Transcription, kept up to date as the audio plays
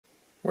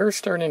We're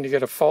starting to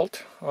get a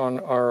fault on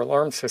our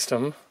alarm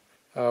system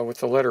with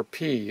the letter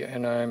P,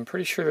 and I'm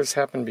pretty sure this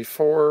happened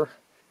before,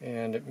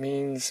 and it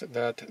means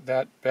that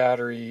that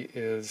battery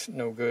is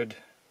no good,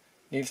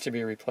 needs to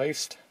be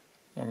replaced.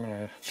 I'm going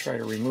to try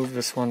to remove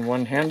this one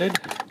one-handed.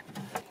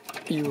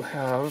 You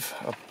have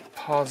a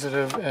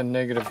positive and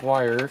negative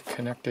wire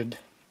connected.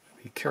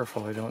 Be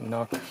careful I don't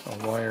knock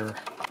a wire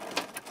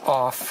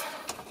off.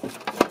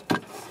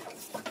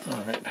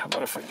 Alright, how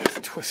about if I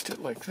just twist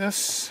it like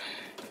this?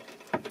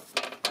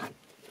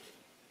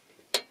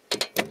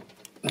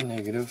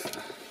 Negative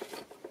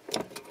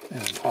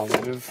and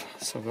positive,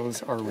 so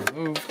those are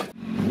removed.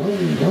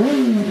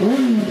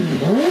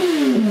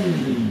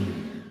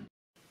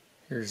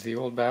 Here's the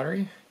old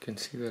battery. You can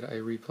see that I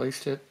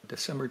replaced it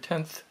December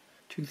 10th,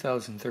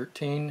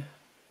 2013,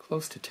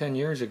 close to 10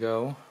 years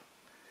ago.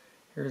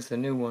 Here's the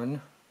new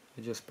one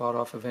I just bought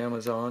off of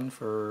Amazon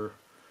for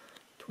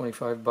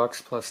 25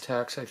 bucks plus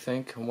tax, I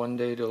think,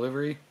 one-day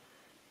delivery.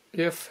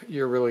 If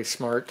you're really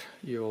smart,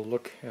 you'll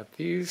look at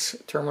these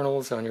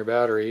terminals on your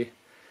battery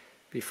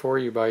before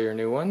you buy your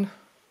new one.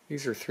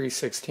 These are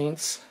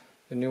 3/16,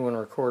 the new one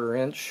are 1/4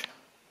 inch.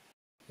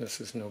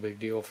 This is no big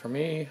deal for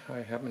me.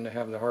 I happen to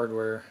have the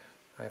hardware.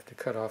 I have to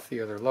cut off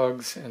the other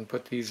lugs and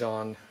put these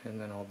on,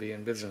 and then I'll be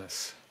in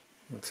business.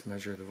 Let's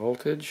measure the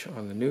voltage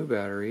on the new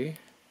battery.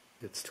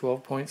 It's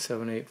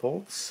 12.78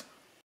 volts.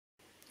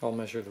 I'll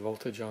measure the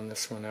voltage on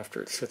this one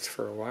after it sits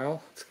for a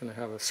while. It's going to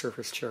have a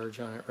surface charge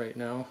on it right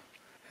now,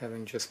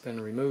 having just been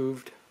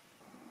removed.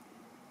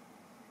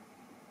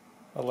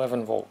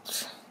 11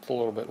 volts. It's a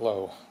little bit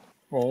low.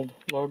 Old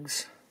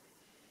lugs.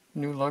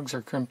 New lugs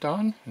are crimped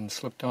on and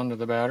slipped onto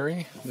the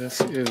battery.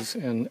 This is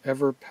an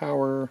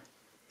ExpertPower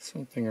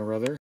something or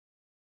other.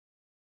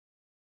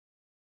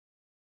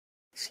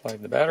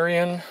 Slide the battery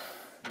in.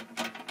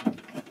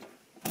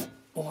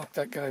 Lock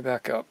that guy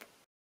back up.